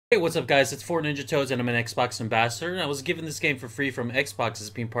Hey, what's up, guys? It's 4 Ninja Toads, and I'm an Xbox ambassador. And I was given this game for free from Xbox as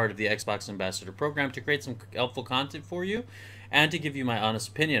being part of the Xbox Ambassador program to create some helpful content for you and to give you my honest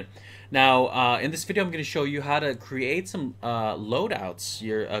opinion. Now, in this video, I'm going to show you how to create some loadouts,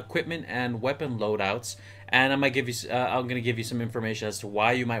 your equipment and weapon loadouts, and I'm going to give you some information as to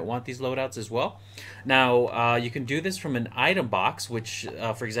why you might want these loadouts as well. Now, you can do this from an item box, which,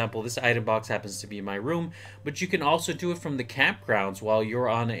 for example, this item box happens to be in my room, but you can also do it from the campgrounds while you're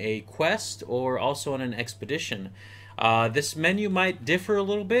on a quest or also on an expedition. This menu might differ a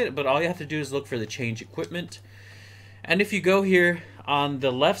little bit, but all you have to do is look for the change equipment. And if you go here on the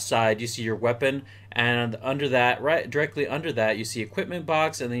left side, you see your weapon, and under that, right directly under that, you see equipment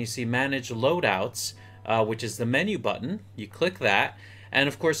box, and then you see manage loadouts, which is the menu button. You click that, and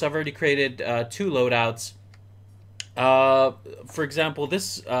of course I've already created two loadouts. For example,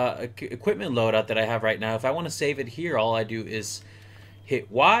 this equipment loadout that I have right now, if I want to save it here, all I do is hit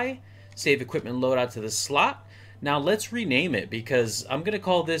Y, save equipment loadout to the slot. Now let's rename it, because I'm gonna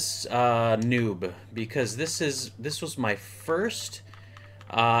call this Noob, because this was my first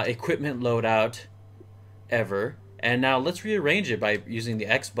equipment loadout ever. And now let's rearrange it by using the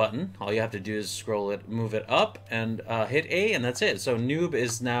X button. All you have to do is scroll it, move it up, and hit A, and that's it. So Noob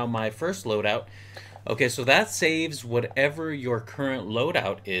is now my first loadout. Okay, so that saves whatever your current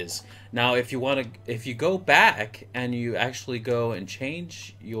loadout is. Now, if you go back and you actually go and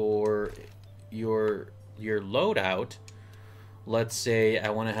change your loadout, let's say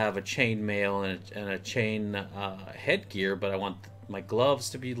I want to have a chainmail and a chain headgear, but I want my gloves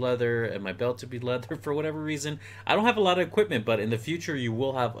to be leather and my belt to be leather for whatever reason. I don't have a lot of equipment, but in the future you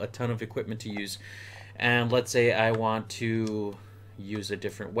will have a ton of equipment to use. And let's say I want to use a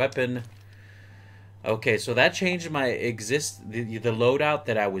different weapon. Okay, so that changed my the loadout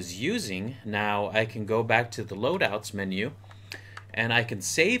that I was using. Now I can go back to the loadouts menu, and I can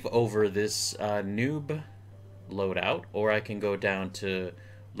save over this noob loadout, or I can go down to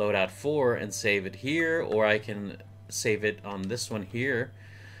loadout 4 and save it here, or I can save it on this one here.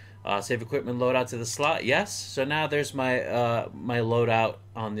 Save equipment loadout to the slot. Yes. So now there's my my loadout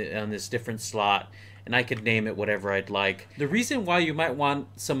on this different slot, and I could name it whatever I'd like. The reason why you might want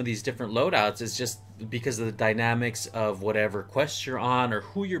some of these different loadouts is just because of the dynamics of whatever quest you're on or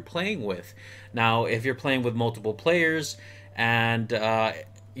who you're playing with. Now, if you're playing with multiple players and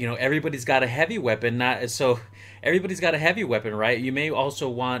you know, everybody's got a heavy weapon, everybody's got a heavy weapon, right? You may also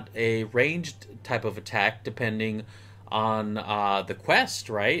want a ranged type of attack depending on the quest,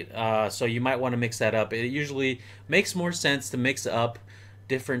 right? So you might want to mix that up. It usually makes more sense to mix up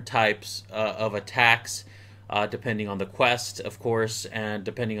different types of attacks depending on the quest, of course, and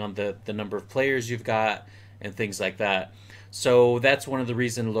depending on the number of players you've got and things like that. So that's one of the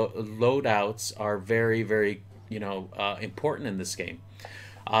reasons loadouts are very, very, important in this game.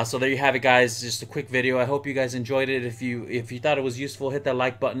 So there you have it, guys. Just a quick video. I hope you guys enjoyed it. If you thought it was useful, hit that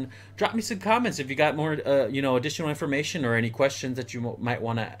like button. Drop me some comments if you got more additional information or any questions that you might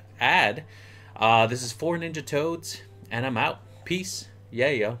want to add. This is 4 Ninja Toads, and I'm out. Peace. Yeah,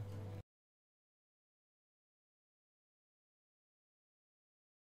 yo.